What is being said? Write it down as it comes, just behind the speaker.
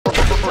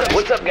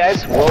What's up,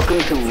 guys? Welcome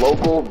to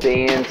local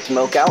band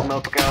Smokeout.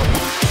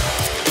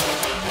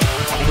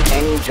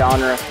 Any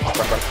genre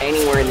from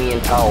anywhere in the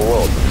entire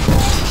world.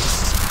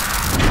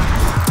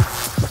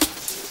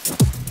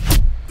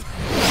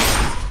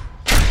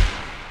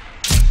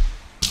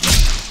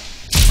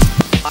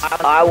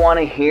 I want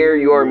to hear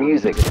your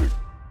music.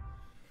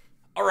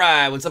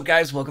 Alright, what's up,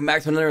 guys? Welcome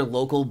back to another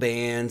local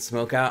band,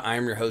 Smokeout.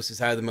 I'm your host, who's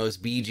higher the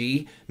most,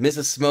 BG.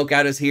 Mrs.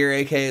 Smokeout is here,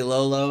 aka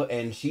Lolo,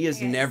 and she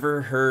has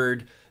never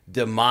heard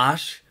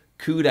Dimash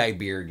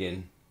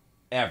Kudaibergen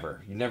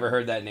ever. You've never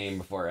heard that name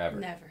before, ever?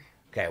 Never.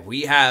 Okay,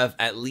 we have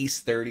at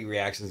least 30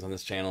 reactions on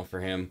this channel for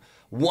him.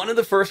 One of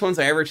the first ones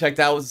I ever checked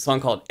out was a song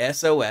called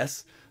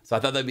SOS. So I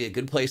thought that'd be a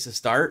good place to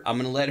start. I'm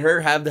going to let her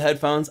have the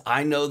headphones.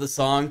 I know the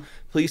song.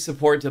 Please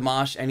support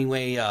Dimash any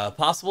way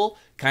possible.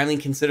 Kindly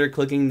consider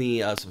clicking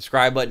the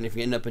subscribe button if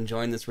you end up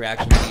enjoying this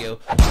reaction video.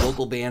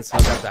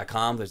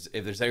 Localbandsmokeout.com.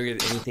 If there's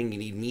anything you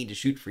need me to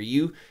shoot for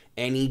you,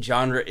 any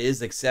genre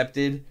is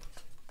accepted.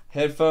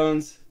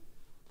 Headphones.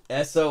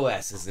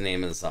 SOS is the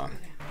name of the song.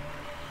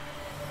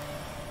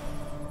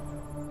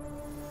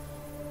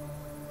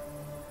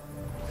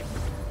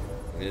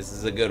 This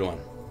is a good one.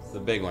 It's a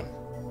big one.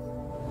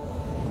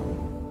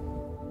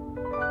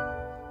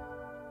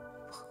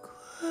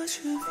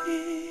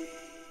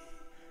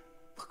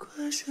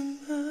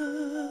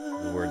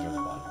 The words are on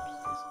the bottom.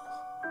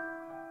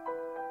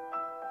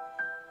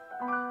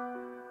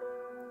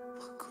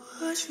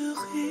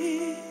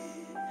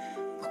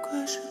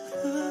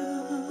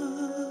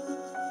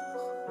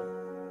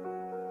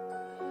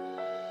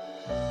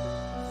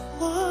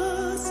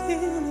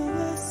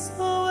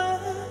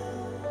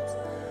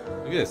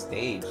 Look at the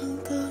stage.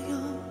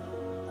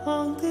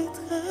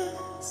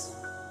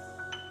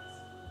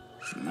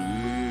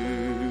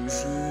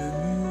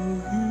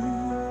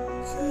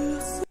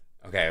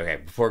 Okay,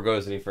 before it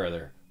goes any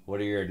further,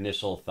 what are your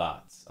initial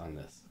thoughts on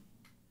this?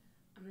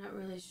 I'm not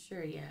really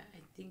sure yet.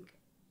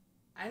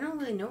 I don't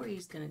really know where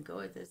he's going to go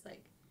with this.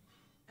 Like,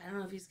 I don't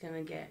know if he's going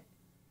to get...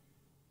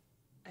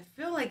 I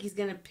feel like he's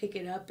going to pick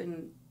it up,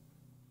 and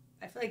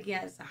I feel like he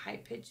has a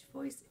high-pitched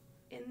voice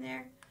in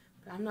there,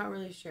 but I'm not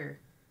really sure.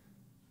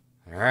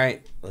 All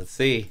right, let's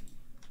see.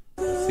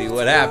 Let's see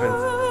what happens.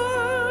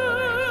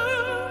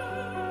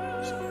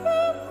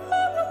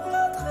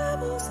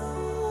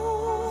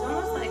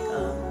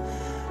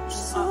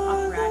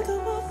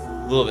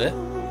 A little bit,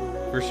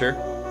 for sure.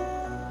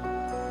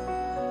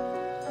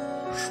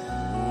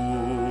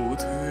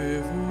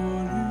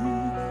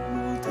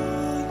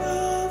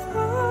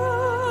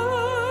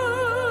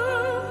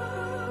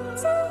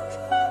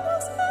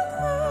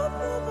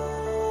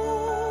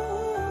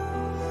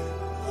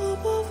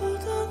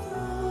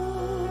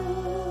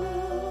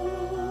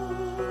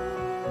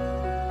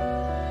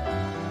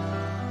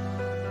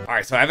 All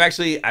right, so I've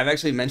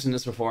actually mentioned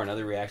this before in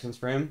other reactions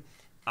for him.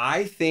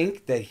 I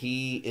think that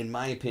he, in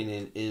my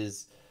opinion,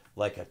 is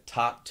like a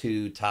top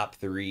 2, top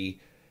 3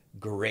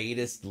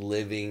 greatest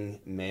living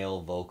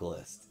male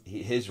vocalist.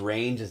 His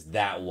range is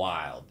that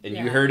wild, and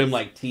you heard him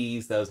like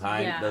tease those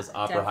those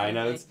opera high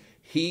notes.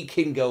 He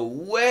can go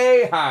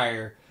way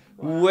higher,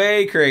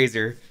 way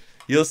crazier.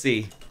 You'll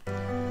see,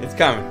 it's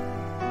coming.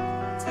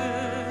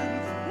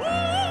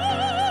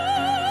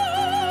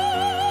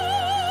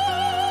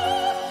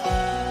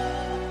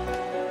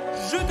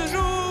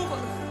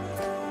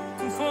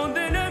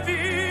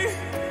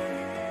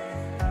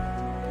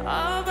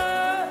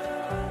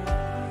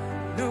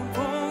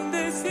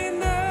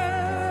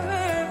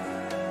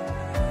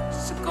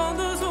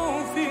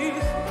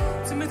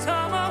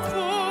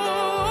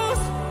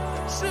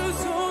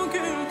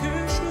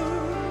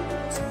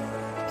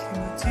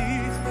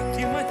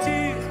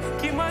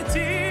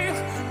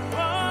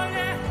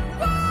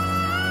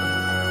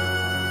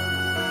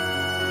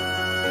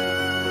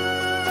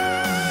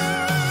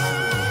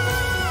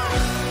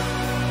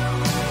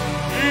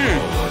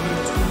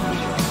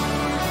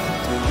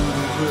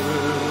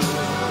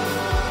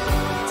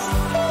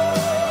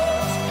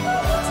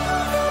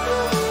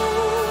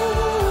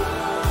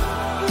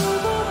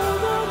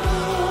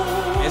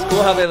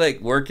 Cool how they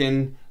like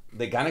working.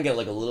 They kind of get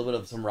like a little bit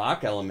of some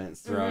rock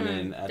elements thrown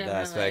in at the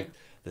aspect.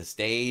 The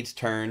stage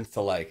turns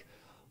to like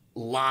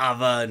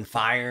lava and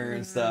fire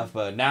and stuff.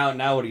 But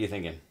now what are you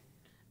thinking?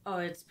 Oh,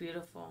 it's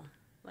beautiful.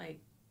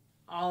 Like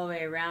all the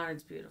way around,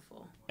 it's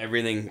beautiful.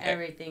 Everything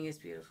is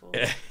beautiful.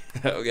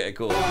 Okay,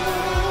 cool.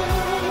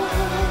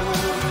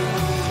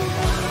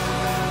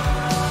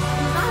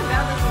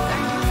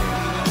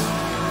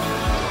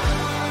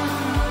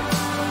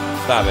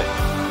 Stop it.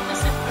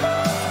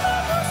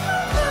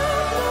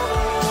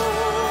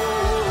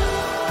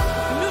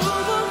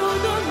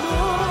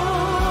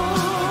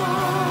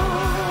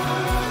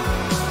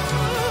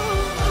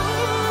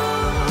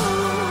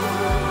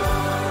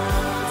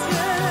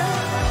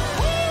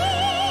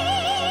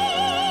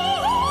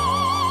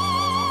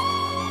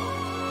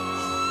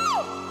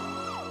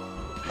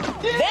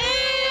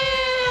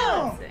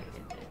 Damn!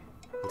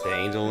 The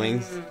angel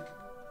wings.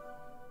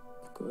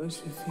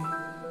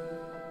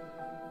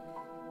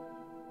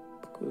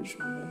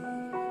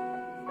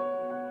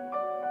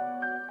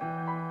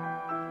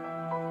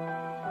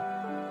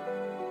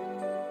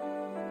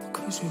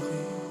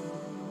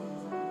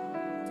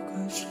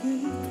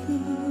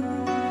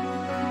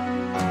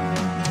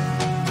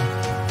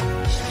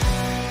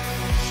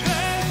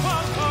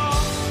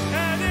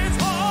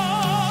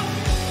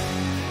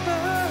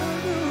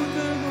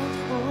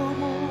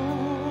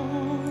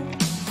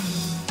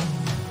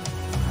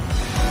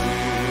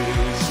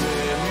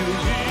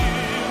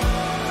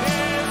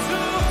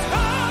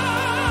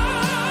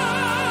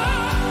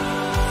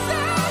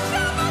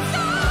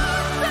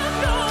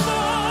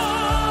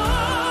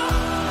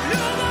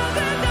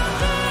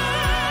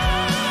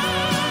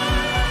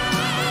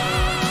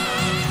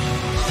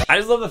 I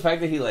just love the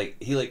fact that he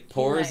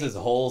pours his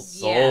whole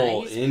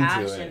soul into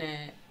passionate.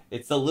 It.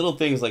 It's the little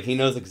things, like he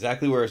knows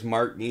exactly where his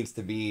mark needs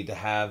to be to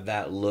have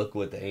that look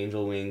with the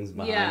angel wings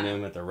behind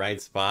him at the right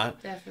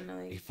spot.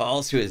 Definitely. He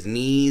falls to his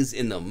knees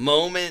in the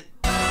moment.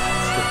 It's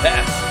the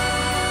best.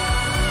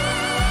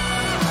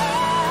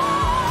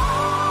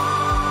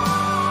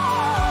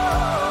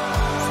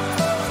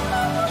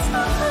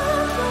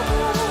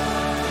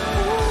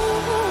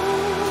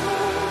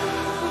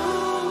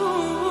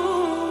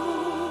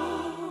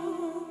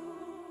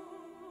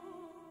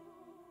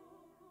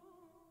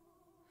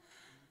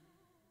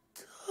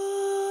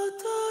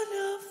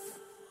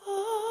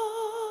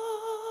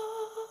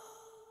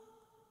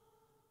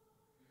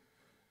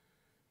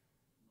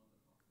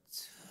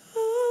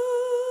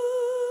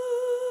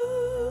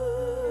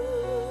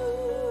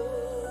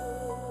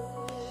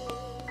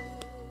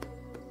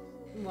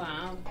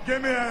 Wow.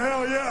 Give me a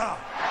hell yeah!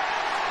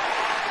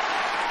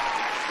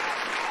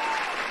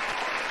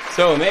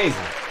 So amazing.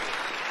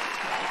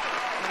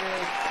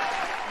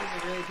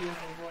 Has a really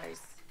beautiful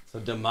voice. So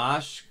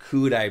Dimash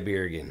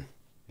Kudaibergen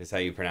is how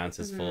you pronounce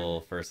his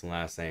full first and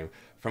last name.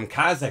 From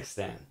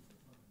Kazakhstan.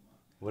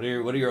 What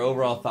are your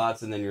overall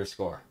thoughts and then your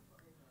score?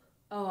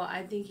 Oh,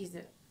 I think he's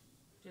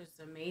just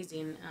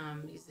amazing.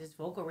 His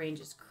vocal range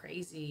is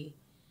crazy.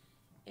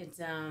 It's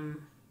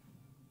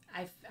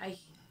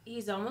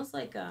he's almost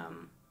like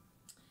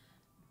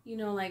you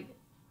know, like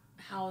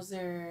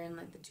Hauser and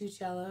like the two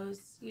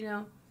cellos, you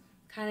know,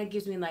 kind of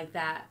gives me like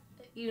that.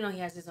 You know, he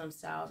has his own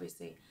style,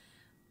 obviously,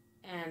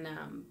 and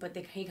but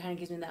he kind of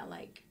gives me that,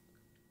 like,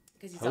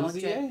 because he's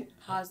Hosier?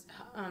 Hauser.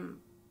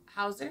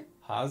 Hauser?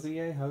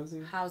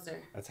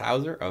 That's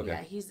Hauser? Okay.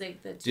 Yeah, he's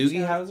like the two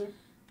Doogie Hauser?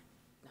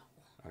 No.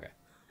 Okay.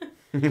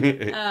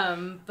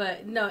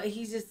 But no,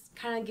 he just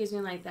kind of gives me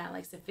like that,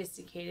 like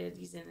sophisticated.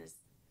 He's in his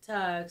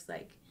tux,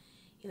 like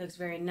he looks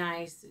very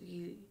nice.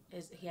 He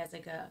has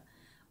like a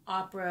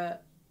opera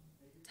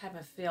type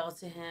of feel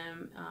to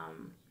him.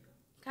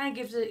 Kind of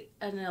gives it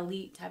an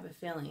elite type of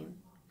feeling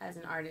as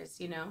an artist,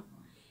 you know.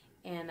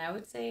 And I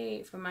would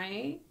say for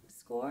my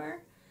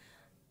score,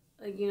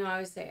 like, you know, I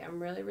would say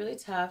I'm really, really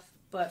tough,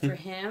 but for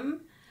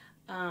him,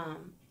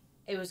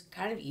 it was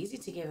kind of easy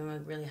to give him a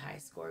really high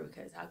score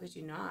because how could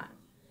you not?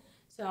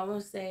 So I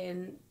would say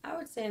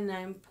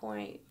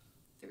 9.3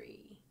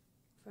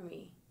 for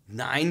me.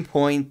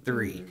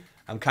 9.3.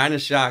 I'm kind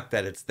of shocked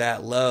that it's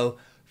that low.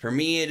 For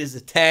me, it is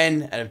a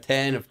 10 out of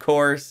 10, of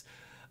course.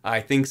 I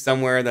think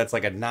somewhere that's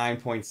like a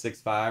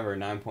 9.65 or a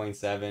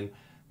 9.7,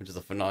 which is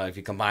a phenomenal. If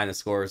you combine the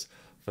scores,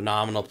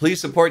 phenomenal. Please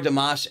support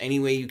Dimash any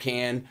way you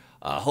can.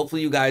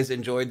 Hopefully you guys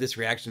enjoyed this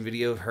reaction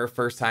video. Her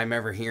first time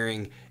ever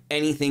hearing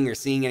anything or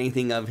seeing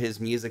anything of his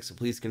music, so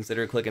please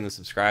consider clicking the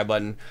subscribe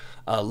button.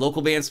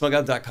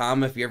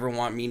 Localbandsmokeout.com if you ever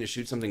want me to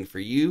shoot something for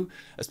you,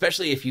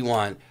 especially if you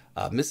want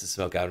Mrs.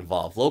 Smokeout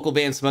involved.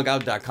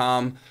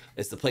 Localbandsmokeout.com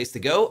is the place to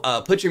go.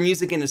 Put your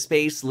music into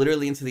space,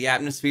 literally into the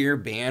atmosphere.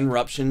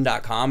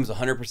 Bandruption.com is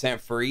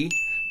 100% free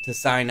to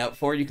sign up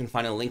for. You can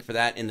find a link for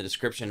that in the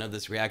description of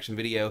this reaction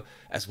video,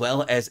 as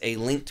well as a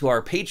link to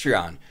our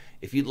Patreon.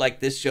 If you'd like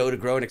this show to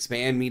grow and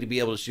expand, me to be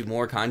able to shoot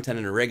more content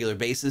on a regular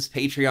basis,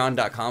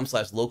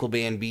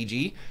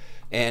 patreon.com/localbandbg.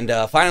 And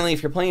finally,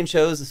 if you're playing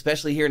shows,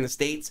 especially here in the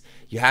States,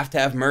 you have to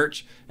have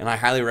merch, and I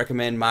highly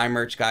recommend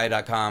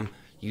mymerchguy.com.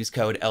 Use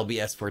code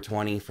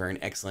LBS420 for an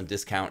excellent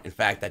discount. In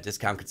fact, that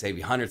discount could save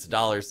you hundreds of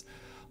dollars.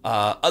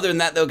 Other than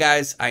that, though,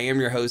 guys, I am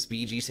your host,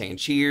 BG, saying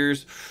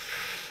cheers.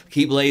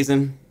 Keep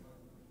blazing.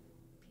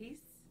 Peace.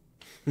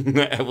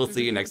 We'll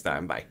see you next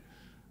time. Bye.